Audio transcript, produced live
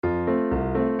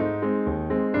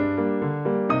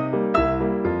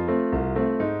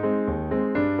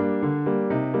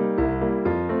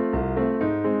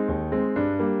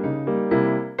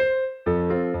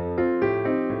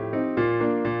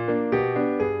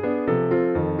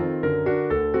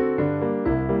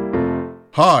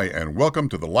Hi, and welcome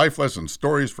to the Life Lesson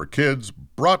Stories for Kids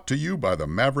brought to you by the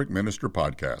Maverick Minister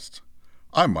Podcast.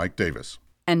 I'm Mike Davis.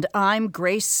 And I'm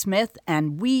Grace Smith,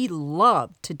 and we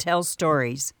love to tell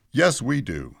stories. Yes, we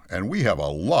do, and we have a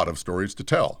lot of stories to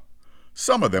tell.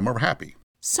 Some of them are happy.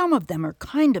 Some of them are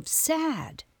kind of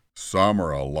sad. Some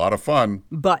are a lot of fun.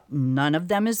 But none of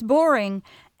them is boring,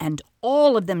 and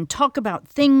all of them talk about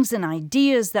things and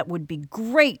ideas that would be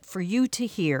great for you to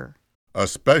hear.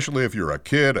 Especially if you're a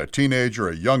kid, a teenager,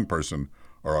 a young person,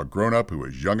 or a grown-up who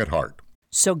is young at heart.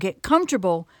 So get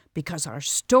comfortable, because our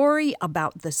story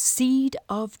about the seed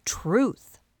of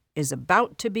truth is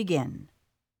about to begin.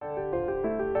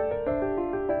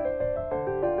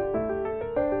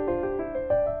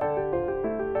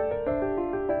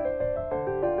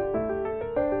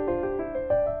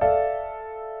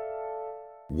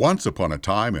 Once upon a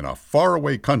time in a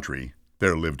faraway country,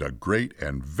 there lived a great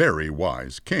and very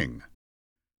wise king.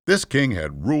 This king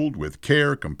had ruled with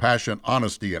care, compassion,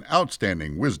 honesty, and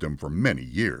outstanding wisdom for many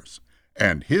years,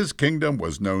 and his kingdom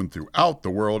was known throughout the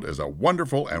world as a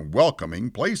wonderful and welcoming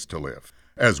place to live,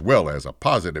 as well as a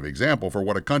positive example for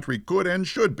what a country could and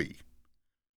should be.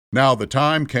 Now the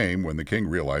time came when the king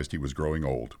realized he was growing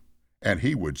old, and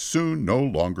he would soon no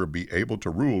longer be able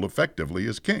to rule effectively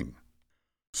as king.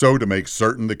 So to make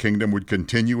certain the kingdom would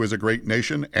continue as a great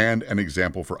nation and an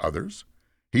example for others,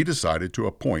 he decided to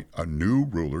appoint a new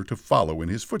ruler to follow in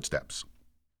his footsteps.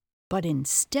 But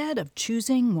instead of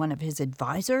choosing one of his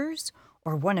advisors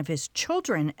or one of his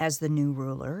children as the new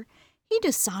ruler, he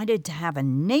decided to have a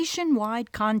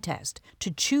nationwide contest to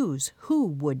choose who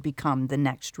would become the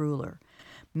next ruler.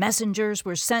 Messengers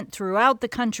were sent throughout the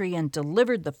country and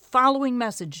delivered the following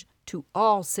message to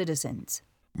all citizens.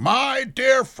 My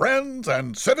dear friends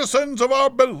and citizens of our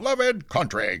beloved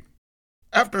country,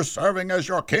 after serving as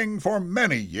your king for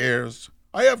many years,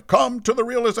 I have come to the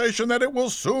realization that it will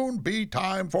soon be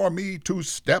time for me to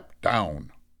step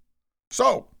down.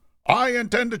 So, I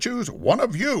intend to choose one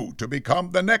of you to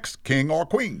become the next king or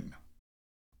queen.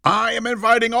 I am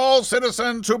inviting all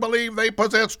citizens who believe they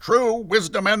possess true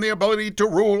wisdom and the ability to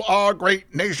rule our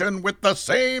great nation with the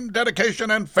same dedication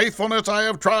and faithfulness I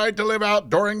have tried to live out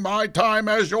during my time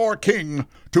as your king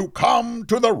to come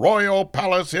to the royal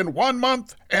palace in 1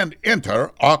 month and enter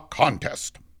a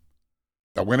contest.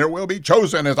 The winner will be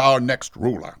chosen as our next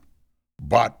ruler.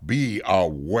 But be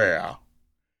aware,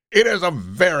 it is a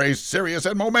very serious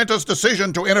and momentous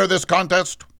decision to enter this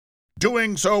contest.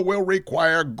 Doing so will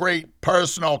require great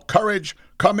personal courage,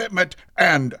 commitment,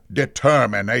 and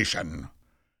determination.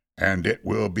 And it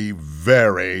will be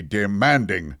very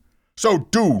demanding, so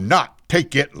do not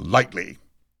take it lightly.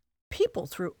 People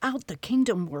throughout the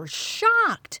kingdom were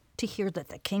shocked to hear that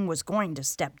the king was going to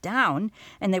step down,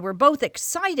 and they were both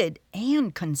excited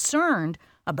and concerned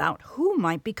about who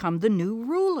might become the new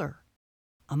ruler.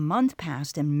 A month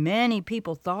passed, and many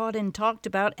people thought and talked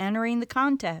about entering the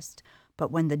contest. But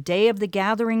when the day of the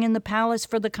gathering in the palace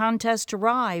for the contest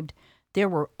arrived, there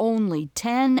were only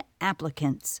 10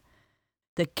 applicants.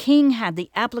 The king had the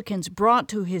applicants brought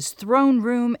to his throne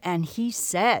room, and he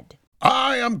said,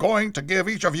 I am going to give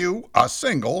each of you a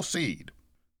single seed.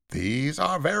 These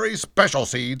are very special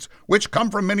seeds, which come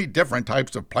from many different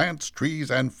types of plants, trees,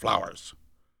 and flowers.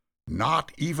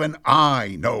 Not even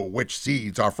I know which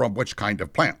seeds are from which kind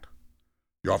of plant.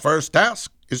 Your first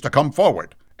task is to come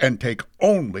forward and take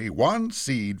only one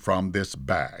seed from this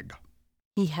bag.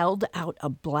 He held out a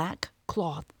black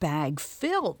cloth bag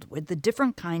filled with the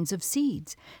different kinds of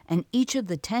seeds, and each of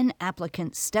the 10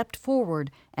 applicants stepped forward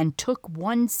and took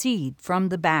one seed from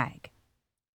the bag.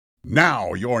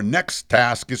 Now your next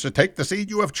task is to take the seed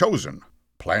you have chosen,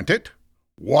 plant it,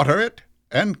 water it,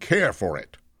 and care for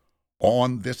it.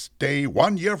 On this day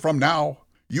 1 year from now,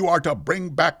 you are to bring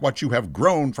back what you have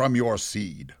grown from your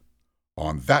seed.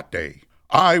 On that day,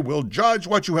 I will judge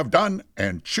what you have done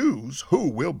and choose who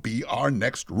will be our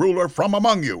next ruler from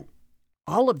among you.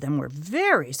 All of them were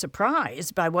very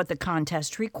surprised by what the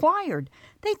contest required.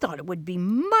 They thought it would be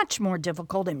much more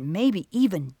difficult and maybe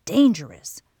even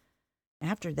dangerous.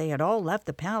 After they had all left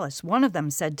the palace, one of them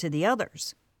said to the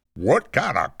others, What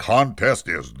kind of contest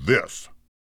is this?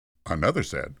 Another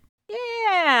said,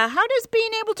 Yeah, how does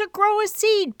being able to grow a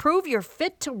seed prove you're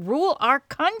fit to rule our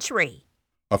country?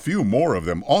 A few more of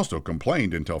them also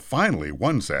complained until finally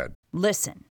one said,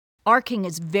 Listen, our king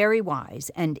is very wise,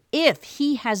 and if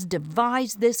he has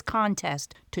devised this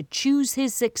contest to choose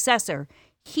his successor,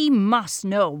 he must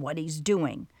know what he's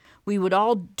doing. We would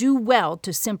all do well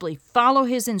to simply follow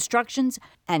his instructions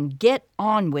and get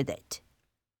on with it.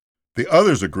 The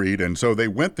others agreed, and so they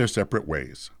went their separate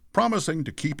ways, promising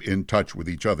to keep in touch with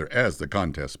each other as the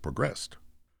contest progressed.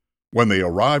 When they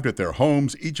arrived at their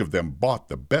homes, each of them bought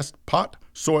the best pot,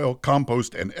 soil,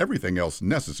 compost, and everything else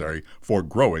necessary for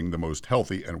growing the most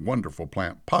healthy and wonderful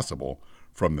plant possible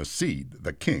from the seed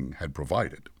the king had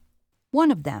provided.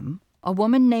 One of them, a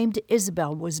woman named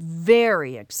Isabel, was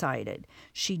very excited.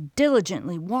 She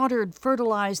diligently watered,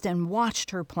 fertilized, and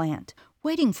watched her plant,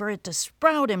 waiting for it to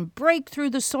sprout and break through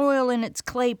the soil in its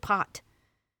clay pot.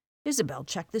 Isabel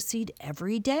checked the seed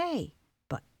every day,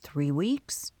 but 3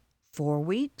 weeks, 4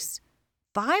 weeks,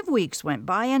 5 weeks went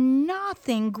by and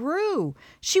nothing grew.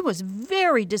 She was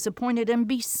very disappointed and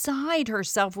beside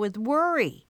herself with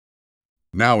worry.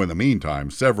 Now, in the meantime,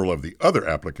 several of the other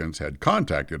applicants had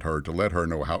contacted her to let her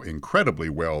know how incredibly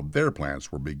well their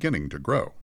plants were beginning to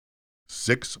grow.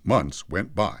 6 months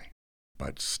went by,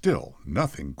 but still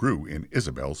nothing grew in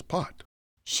Isabel's pot.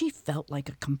 She felt like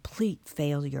a complete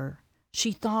failure.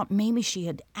 She thought maybe she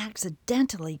had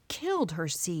accidentally killed her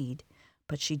seed,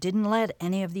 but she didn't let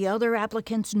any of the other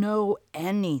applicants know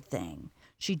anything.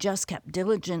 She just kept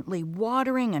diligently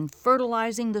watering and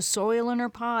fertilizing the soil in her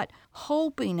pot,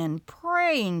 hoping and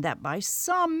praying that by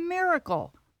some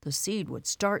miracle the seed would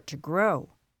start to grow.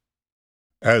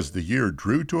 As the year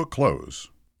drew to a close,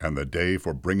 and the day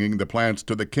for bringing the plants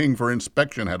to the king for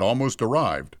inspection had almost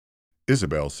arrived,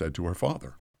 Isabel said to her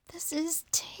father, "This is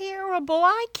terrible.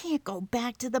 I can't go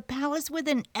back to the palace with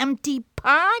an empty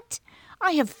pot.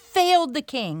 I have failed the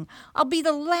king. I'll be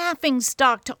the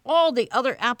laughingstock to all the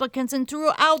other applicants and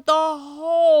throughout the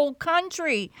whole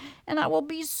country. And I will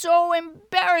be so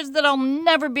embarrassed that I'll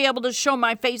never be able to show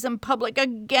my face in public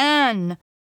again."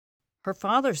 Her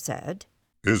father said,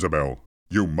 "Isabel,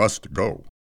 you must go.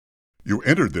 You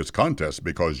entered this contest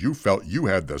because you felt you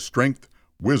had the strength,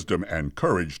 wisdom, and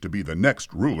courage to be the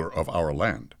next ruler of our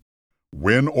land.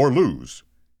 Win or lose,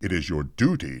 it is your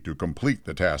duty to complete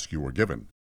the task you were given,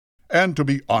 and to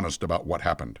be honest about what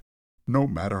happened, no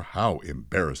matter how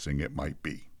embarrassing it might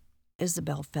be."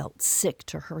 Isabel felt sick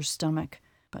to her stomach,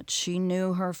 but she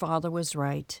knew her father was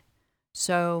right.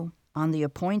 So, on the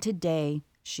appointed day,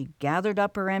 she gathered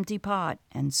up her empty pot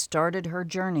and started her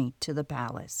journey to the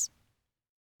palace.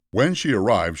 When she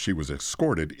arrived, she was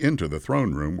escorted into the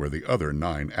throne room where the other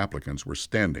 9 applicants were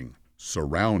standing,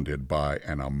 surrounded by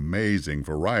an amazing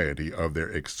variety of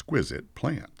their exquisite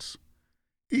plants.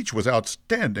 Each was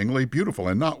outstandingly beautiful,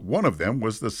 and not one of them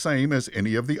was the same as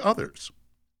any of the others.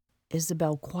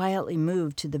 Isabel quietly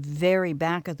moved to the very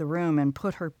back of the room and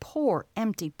put her poor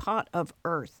empty pot of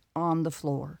earth on the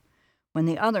floor. When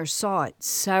the others saw it,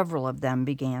 several of them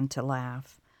began to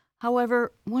laugh.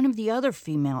 However, one of the other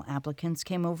female applicants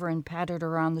came over and patted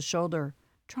her on the shoulder,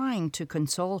 trying to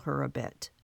console her a bit.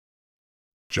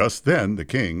 Just then the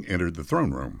king entered the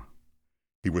throne room.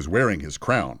 He was wearing his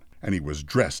crown, and he was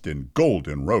dressed in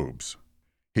golden robes.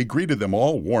 He greeted them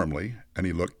all warmly, and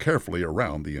he looked carefully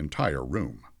around the entire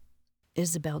room.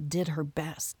 Isabel did her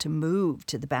best to move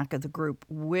to the back of the group,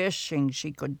 wishing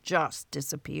she could just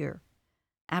disappear.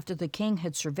 After the king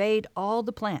had surveyed all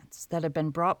the plants that had been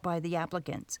brought by the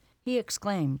applicants, he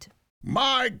exclaimed,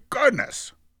 "My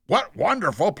goodness! What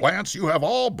wonderful plants you have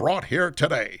all brought here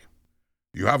today!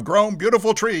 You have grown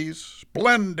beautiful trees,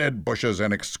 splendid bushes,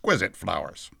 and exquisite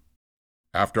flowers.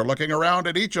 After looking around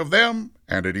at each of them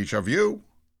and at each of you,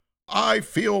 I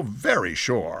feel very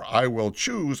sure I will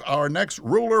choose our next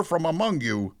ruler from among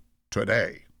you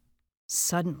today."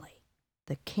 Suddenly,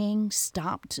 the king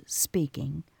stopped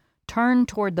speaking, turned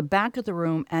toward the back of the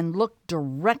room, and looked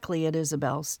directly at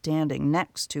Isabel standing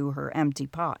next to her empty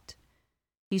pot.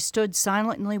 He stood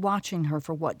silently watching her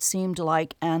for what seemed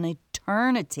like an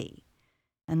eternity,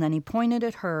 and then he pointed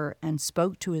at her and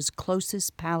spoke to his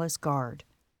closest palace guard.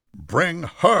 "Bring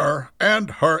her and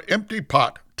her empty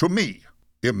pot to me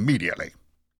immediately."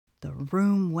 The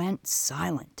room went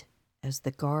silent as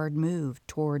the guard moved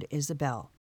toward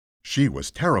Isabel. She was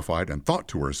terrified and thought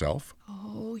to herself,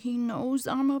 "Oh, he knows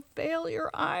I'm a failure.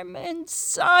 I'm in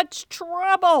such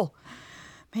trouble.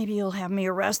 Maybe he'll have me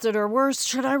arrested, or worse,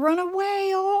 should I run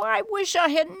away? Oh, I wish I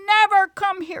had never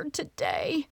come here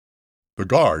today." The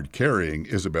guard, carrying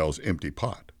Isabel's empty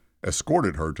pot,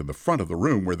 escorted her to the front of the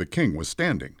room where the king was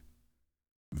standing.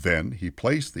 Then he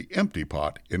placed the empty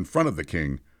pot in front of the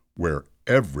king where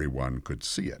everyone could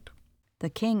see it. The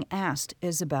king asked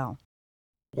Isabel,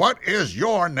 "What is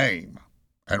your name?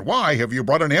 And why have you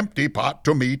brought an empty pot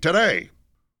to me today?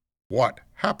 What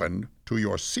happened to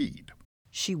your seed?"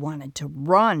 She wanted to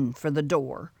run for the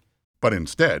door. But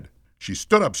instead, she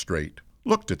stood up straight,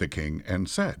 looked at the king, and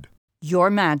said, "Your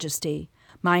Majesty,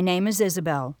 my name is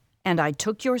Isabel, and I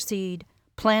took your seed,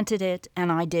 planted it,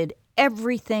 and I did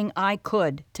everything I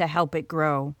could to help it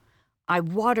grow. I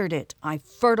watered it, I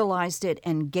fertilized it,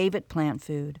 and gave it plant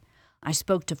food. I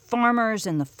spoke to farmers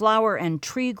and the flower and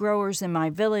tree growers in my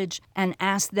village and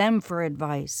asked them for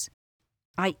advice.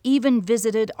 I even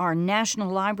visited our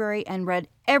National Library and read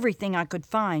everything I could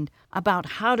find about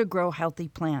how to grow healthy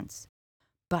plants.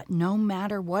 But no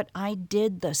matter what I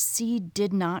did, the seed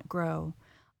did not grow.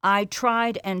 I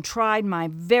tried and tried my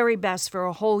very best for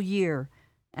a whole year,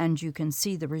 and you can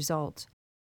see the result.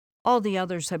 All the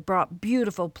others have brought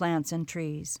beautiful plants and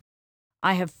trees.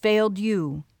 I have failed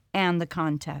you and the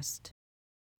contest."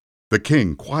 The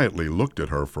king quietly looked at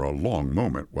her for a long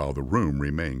moment while the room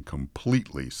remained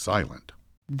completely silent.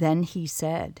 Then he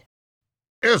said,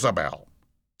 "Isabel,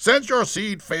 since your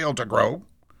seed failed to grow,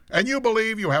 and you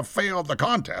believe you have failed the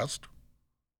contest,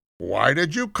 why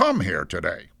did you come here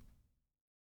today?"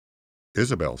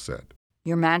 Isabel said,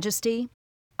 "Your Majesty,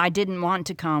 I didn't want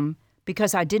to come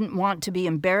because I didn't want to be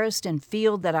embarrassed and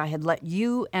feel that I had let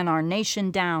you and our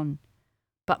nation down.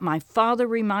 But my father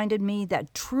reminded me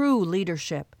that true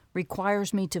leadership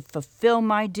requires me to fulfill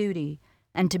my duty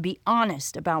and to be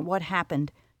honest about what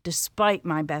happened despite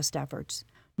my best efforts,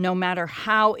 no matter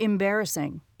how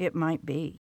embarrassing it might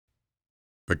be."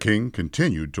 The king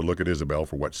continued to look at Isabel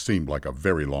for what seemed like a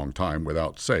very long time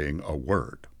without saying a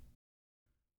word.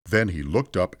 Then he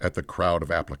looked up at the crowd of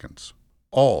applicants,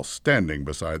 all standing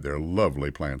beside their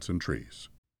lovely plants and trees.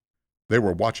 They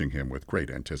were watching him with great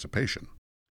anticipation.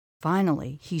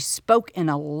 Finally, he spoke in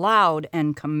a loud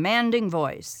and commanding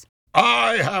voice.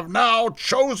 "I have now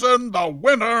chosen the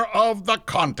winner of the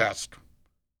contest,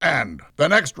 and the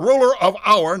next ruler of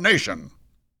our nation."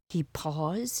 He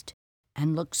paused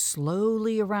and looked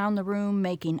slowly around the room,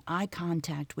 making eye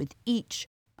contact with each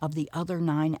of the other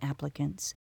 9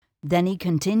 applicants. Then he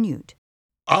continued,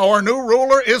 "Our new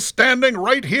ruler is standing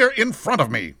right here in front of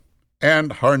me,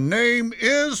 and her name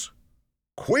is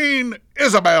Queen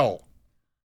Isabel."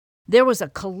 There was a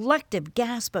collective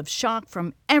gasp of shock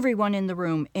from everyone in the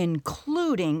room,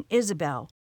 including Isabel.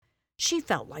 She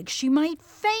felt like she might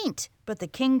faint, but the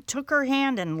king took her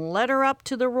hand and led her up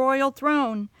to the royal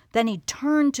throne. Then he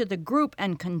turned to the group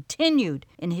and continued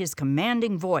in his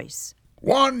commanding voice.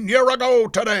 "1 year ago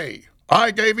today,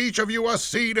 I gave each of you a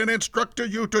seed and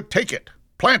instructed you to take it,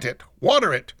 plant it,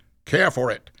 water it, care for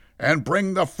it, and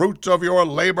bring the fruits of your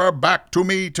labor back to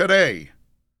me today.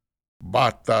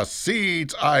 But the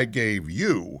seeds I gave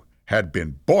you had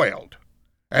been boiled,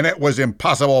 and it was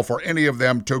impossible for any of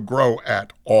them to grow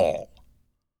at all.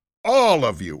 All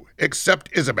of you,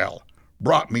 except Isabel,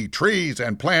 brought me trees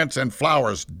and plants and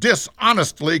flowers,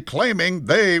 dishonestly claiming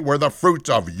they were the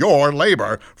fruits of your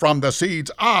labor from the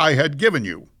seeds I had given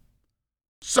you.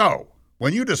 So,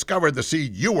 when you discovered the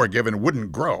seed you were given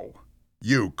wouldn't grow,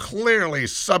 you clearly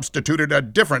substituted a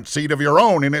different seed of your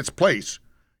own in its place.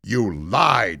 You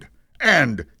lied,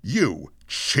 and you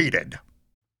cheated.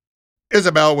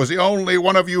 Isabel was the only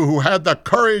one of you who had the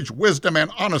courage, wisdom,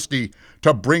 and honesty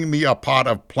to bring me a pot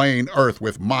of plain earth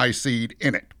with my seed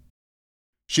in it.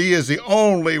 She is the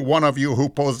only one of you who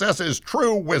possesses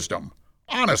true wisdom,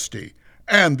 honesty,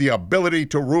 and the ability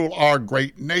to rule our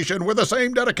great nation with the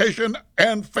same dedication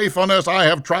and faithfulness I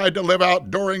have tried to live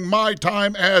out during my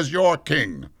time as your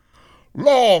king.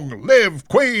 Long live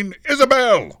Queen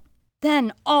Isabel!"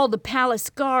 Then all the palace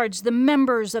guards, the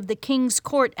members of the king's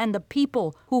court, and the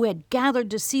people who had gathered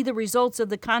to see the results of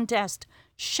the contest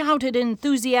shouted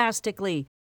enthusiastically,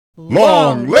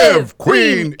 "Long live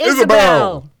Queen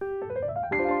Isabel!"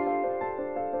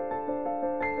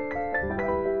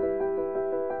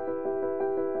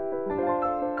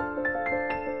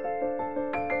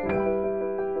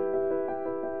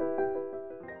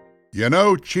 You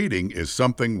know, cheating is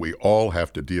something we all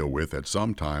have to deal with at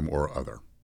some time or other.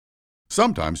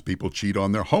 Sometimes people cheat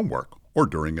on their homework or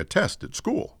during a test at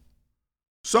school.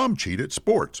 Some cheat at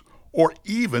sports or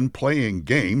even playing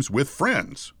games with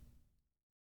friends.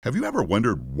 Have you ever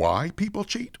wondered why people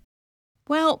cheat?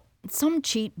 Well, some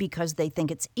cheat because they think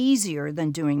it's easier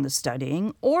than doing the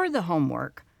studying or the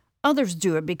homework. Others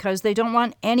do it because they don't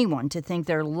want anyone to think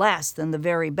they're less than the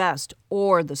very best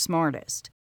or the smartest.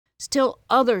 Still,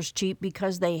 others cheat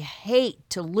because they hate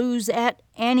to lose at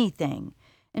anything.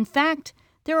 In fact,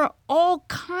 there are all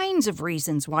kinds of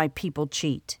reasons why people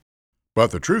cheat.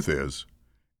 But the truth is,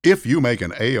 if you make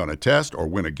an A on a test or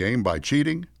win a game by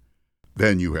cheating,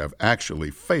 then you have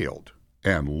actually failed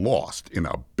and lost in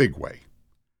a big way.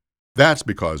 That's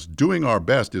because doing our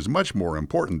best is much more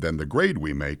important than the grade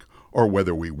we make or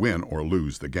whether we win or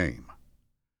lose the game.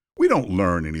 We don't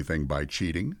learn anything by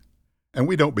cheating, and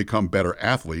we don't become better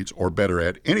athletes or better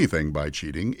at anything by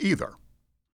cheating either.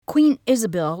 Queen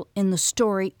Isabel in the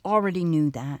story already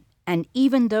knew that, and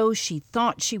even though she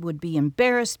thought she would be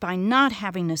embarrassed by not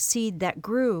having a seed that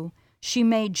grew, She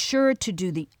made sure to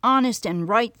do the honest and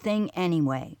right thing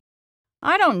anyway.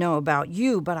 I don't know about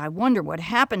you, but I wonder what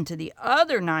happened to the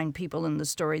other 9 people in the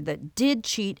story that did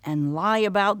cheat and lie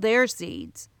about their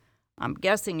seeds. I'm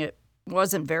guessing it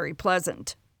wasn't very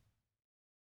pleasant.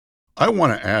 I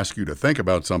want to ask you to think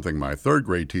about something my 3rd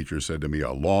grade teacher said to me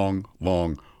a long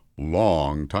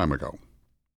time ago.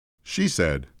 She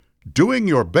said, "Doing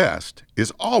your best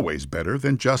is always better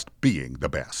than just being the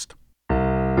best."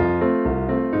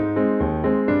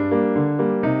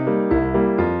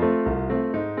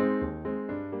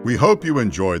 We hope you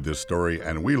enjoyed this story,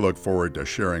 and we look forward to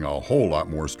sharing a whole lot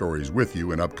more stories with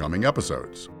you in upcoming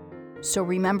episodes. So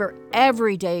remember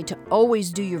every day to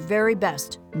always do your very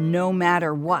best, no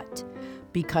matter what,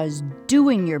 because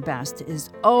doing your best is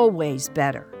always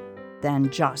better than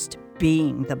just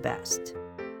being the best.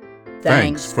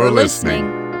 Thanks for listening.